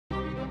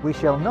We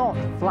shall not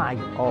flag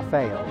or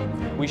fail.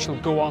 We shall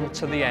go on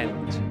to the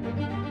end.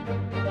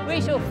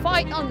 We shall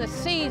fight on the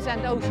seas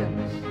and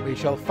oceans. We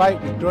shall fight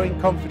with growing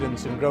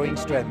confidence and growing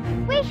strength.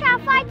 We shall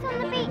fight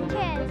on the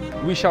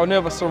beaches. We shall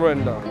never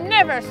surrender.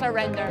 Never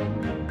surrender.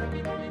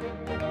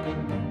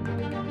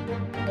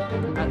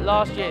 At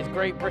last year's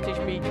Great British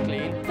Beach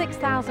Clean,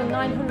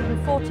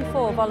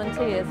 6,944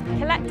 volunteers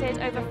collected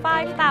over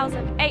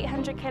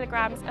 5,800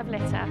 kilograms of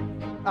litter.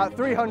 At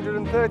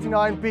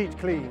 339 beach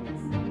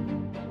cleans.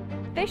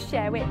 This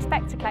year we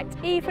expect to collect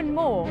even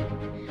more.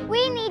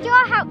 We need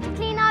your help to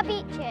clean our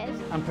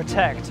beaches and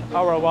protect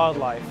our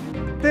wildlife.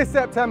 This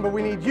September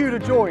we need you to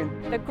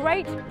join the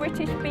Great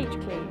British Beach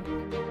Clean.